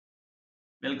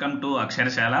Welcome to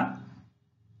Aksharashala.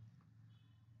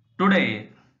 Today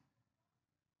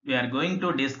we are going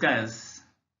to discuss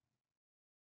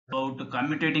about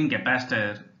commutating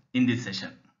capacitor in this session.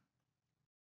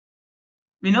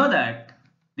 We know that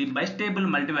the bistable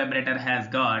multivibrator has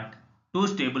got two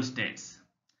stable states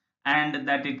and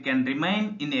that it can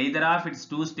remain in either of its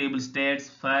two stable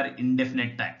states for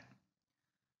indefinite time.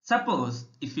 Suppose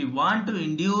if we want to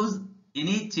induce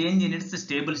any change in its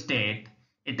stable state,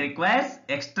 it requires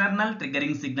external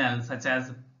triggering signal such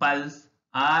as pulse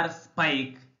or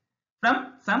spike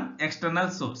from some external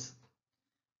source.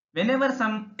 Whenever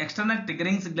some external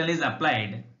triggering signal is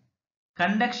applied,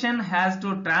 conduction has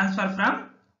to transfer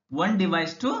from one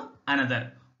device to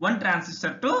another, one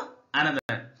transistor to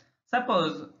another.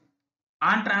 Suppose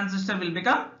on transistor will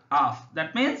become off.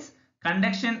 That means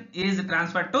conduction is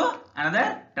transferred to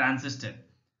another transistor.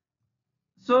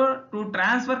 So to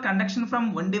transfer conduction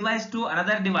from one device to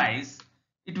another device,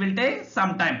 it will take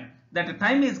some time. That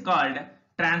time is called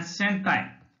transition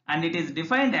time, and it is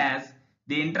defined as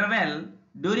the interval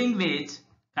during which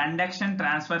conduction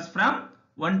transfers from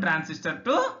one transistor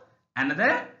to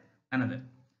another.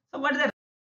 So what is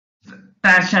the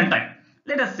transition time?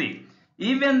 Let us see.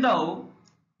 Even though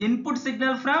input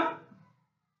signal from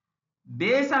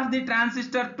base of the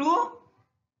transistor to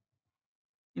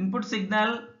input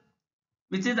signal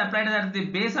which is applied at the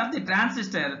base of the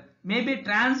transistor may be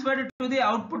transferred to the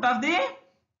output of the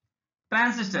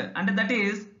transistor, and that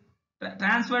is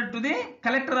transferred to the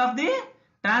collector of the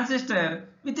transistor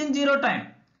within zero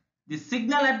time. The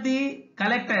signal at the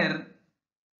collector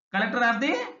of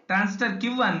the transistor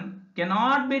Q1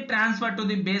 cannot be transferred to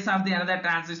the base of the another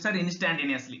transistor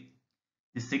instantaneously.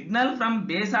 The signal from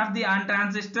base of the on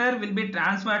transistor will be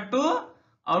transferred to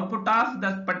output of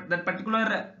that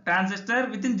particular transistor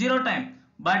within zero time.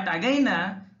 But again,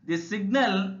 the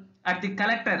signal at the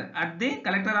collector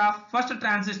of first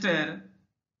transistor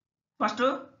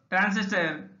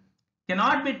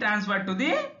cannot be transferred to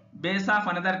the base of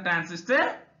another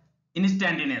transistor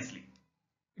instantaneously.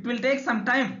 It will take some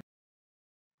time.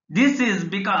 This is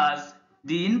because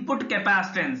the input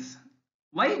capacitance.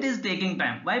 Why it is taking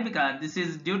time? Why? Because this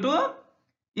is due to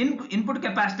input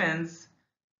capacitance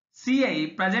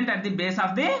Ci present at the base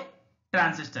of the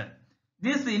transistor.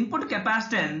 This input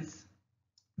capacitance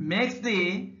makes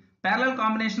the parallel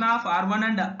combination of R1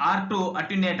 and R2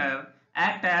 attenuator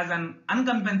act as an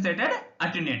uncompensated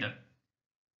attenuator.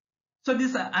 So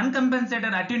this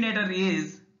uncompensated attenuator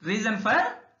is reason for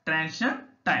transition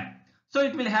time. So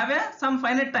it will have some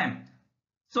finite time.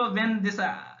 So when this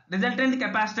resultant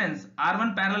capacitance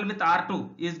R1 parallel with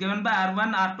R2 is given by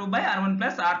R1 R2 by R1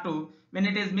 plus R2, when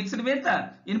it is mixed with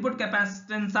input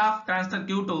capacitance of transistor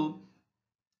Q2,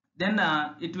 then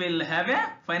it will have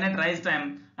a finite rise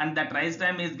time, and that rise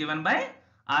time is given by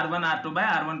R1 R2 by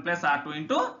R1 plus R2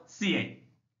 into Ci.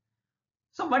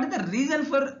 So what is the reason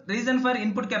for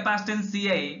input capacitance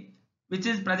Ci which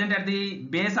is present at the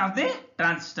base of the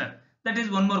transistor? That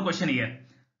is one more question here.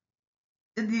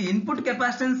 The input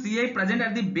capacitance Ci present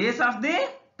at the base of the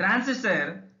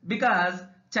transistor because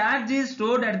charge is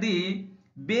stored at the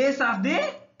base of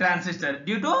the transistor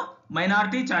due to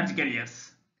minority charge carriers.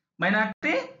 We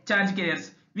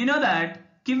know that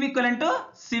Q equivalent to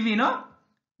CV, no?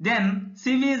 Then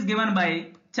CV is given by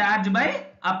charge by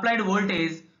applied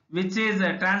voltage, which is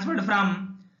transferred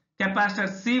from capacitor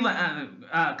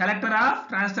C1 collector of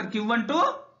transistor Q1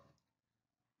 to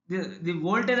the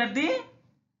voltage at the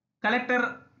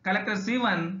collector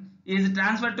C1 is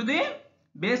transferred to the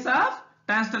base of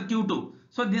transistor Q2.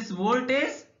 So this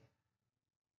voltage,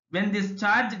 when this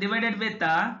charge divided with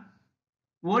the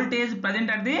voltage present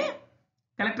at the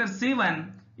collector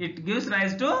C1, it gives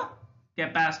rise to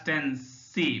capacitance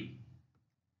C.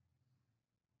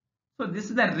 So this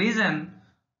is the reason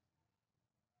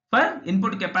for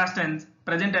input capacitance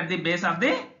present at the base of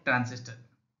the transistor.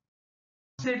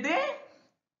 The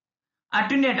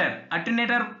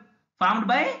attenuator formed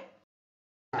by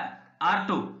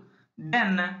R2,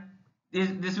 then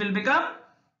this will become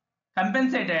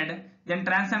compensated, then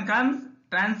transition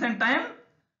time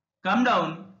come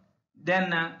down.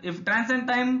 Then if transition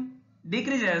time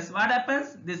decreases, what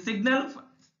happens? The signal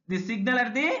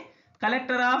at the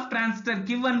collector of transistor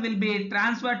Q1 will be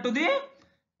transferred to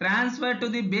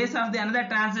the base of the another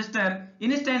transistor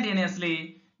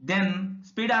instantaneously. Then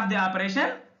speed of the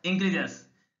operation increases.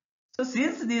 So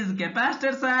since these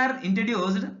capacitors are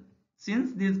introduced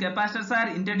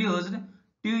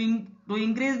to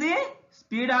increase the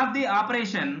speed of the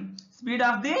operation, speed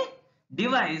of the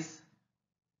device,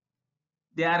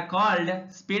 they are called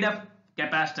speed up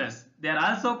capacitors. They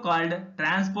are also called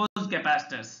transpose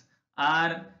capacitors,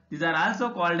 or these are also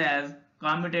called as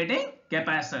commutating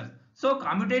capacitors. So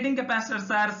commutating capacitors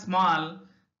are small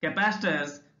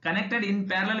capacitors connected in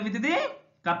parallel with the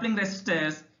coupling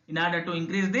resistors in order to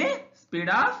increase the speed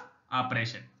of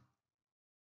operation.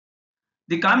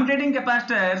 The commutating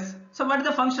capacitors. So what is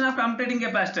the function of commutating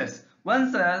capacitors?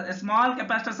 Once small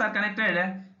capacitors are connected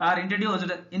or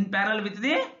introduced in parallel with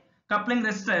the coupling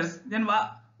resistors, then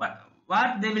what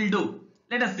they will do?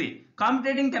 Let us see.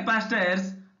 Commutating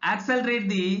capacitors accelerate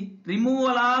the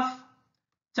removal of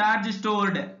charge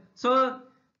stored. So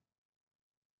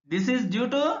this is due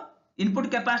to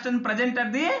input capacitance present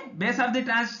at the base of the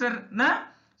transistor.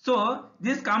 So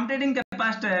this commutating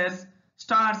capacitors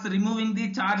starts removing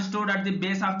the charge stored at the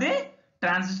base of the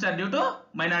transistor due to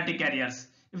minority carriers.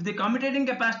 If the commutating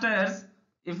capacitors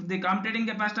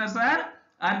are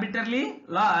arbitrarily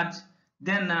large,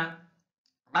 then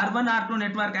R1 R2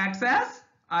 network acts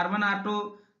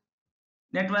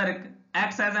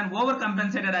as an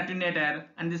overcompensated attenuator,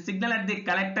 and the signal at the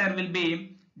collector will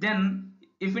be, then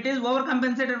if it is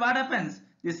overcompensated, what happens?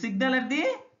 The signal at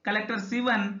the collector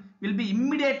C1 will be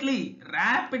immediately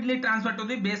rapidly transferred to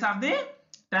the base of the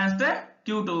transistor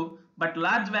Q2, but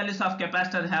large values of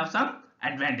capacitor have some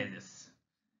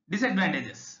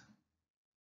disadvantages.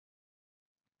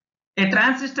 A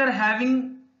transistor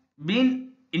having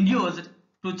been induced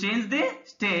to change the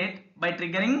state by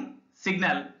triggering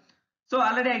signal. So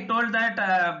already I told that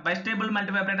bistable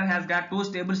multivibrator has got two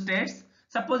stable states.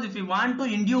 Suppose if you want to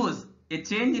induce a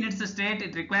change in its state,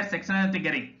 it requires external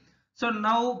triggering. So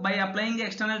now by applying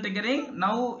external triggering,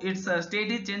 now its state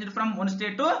is changed from one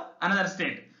state to another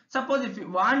state. Suppose if you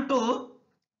want to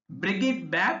bring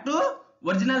it back to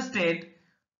original state,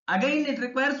 again it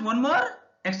requires one more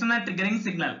external triggering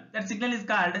signal. That signal is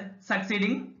called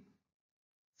succeeding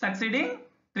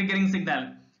triggering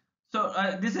signal. So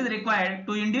this is required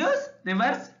to induce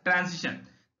reverse transition.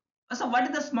 So what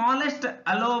is the smallest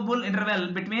allowable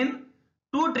interval between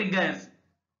two triggers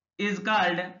is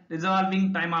called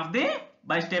resolving time of the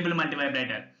bistable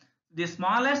multivibrator. The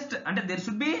smallest, and there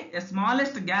should be a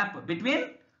smallest gap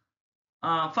between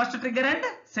first trigger and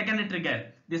second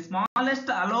trigger. The smallest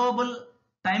allowable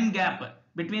time gap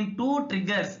between two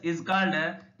triggers is called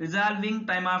resolving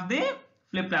time of the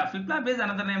flip-flop. Flip-flop is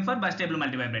another name for bistable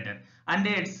multivibrator, and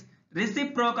its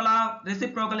reciprocal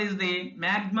is the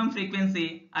maximum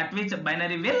frequency at which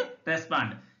binary will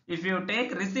respond. If you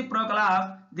take reciprocal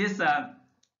of this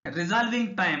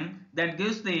resolving time, that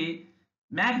gives the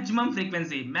maximum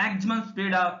frequency, maximum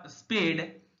speed of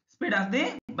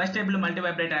the bistable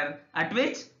multivibrator at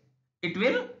which it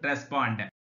will respond.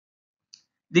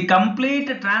 The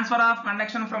complete transfer of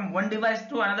conduction from one device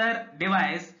to another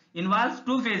device involves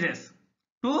two phases.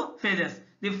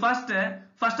 The first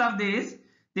of these,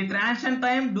 the transition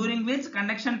time during which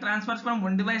conduction transfers from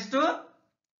one device to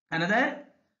another.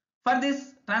 For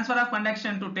this transfer of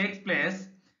conduction to take place,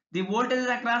 the voltages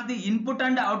across the input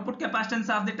and output capacitance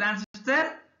of the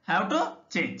transistor have to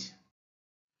change.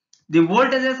 The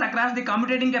voltages across the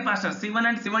commutating capacitors C1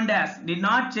 and C1' did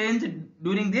not change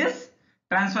during this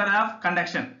transfer of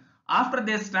conduction. After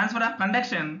this transfer of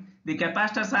conduction, the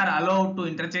capacitors are allowed to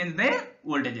interchange their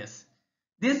voltages.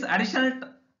 This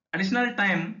additional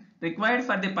time required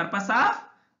for the purpose of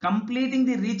completing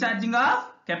the recharging of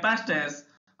capacitors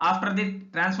after the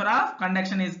transfer of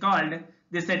conduction is called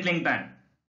the settling time.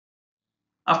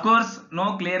 Of course,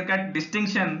 no clear-cut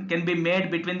distinction can be made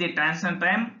between the transition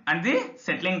time and the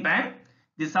settling time.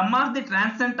 The sum of the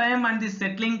transition time and the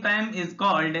settling time is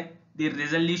called the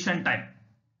resolution time.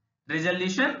 If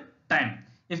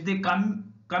the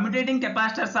commutating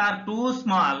capacitors are too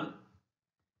small,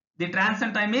 the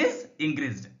transition time is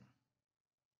increased,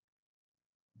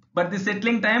 but the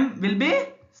settling time will be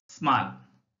small.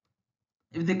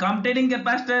 If the commutating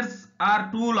capacitors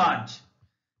are too large,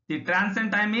 the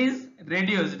transition time is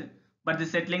reduced, but the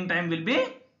settling time will be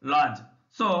large.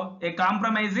 So a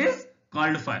compromise is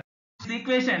called for. This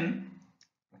equation,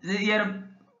 your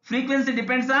frequency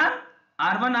depends on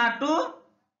R1,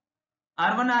 R2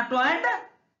 and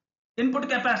input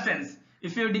capacitance.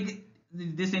 If you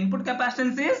this input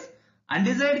capacitance is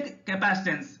undesired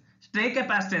capacitance, stray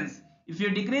capacitance. If you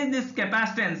decrease this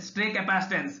capacitance, stray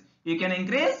capacitance, you can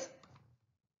increase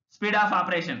speed of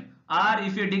operation. Or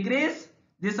if you decrease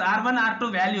this R1,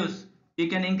 R2 values, you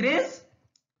can increase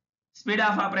speed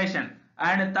of operation.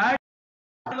 And third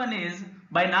one is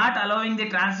by not allowing the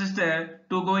transistor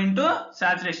to go into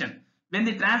saturation. When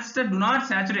the transistor do not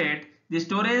saturate, the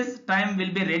storage time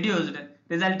will be reduced,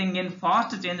 resulting in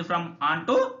fast change from on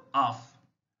to off.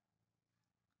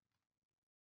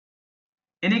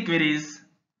 Any queries?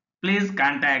 Please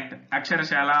contact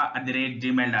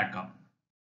aksharashala@gmail.com.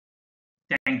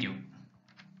 Thank you.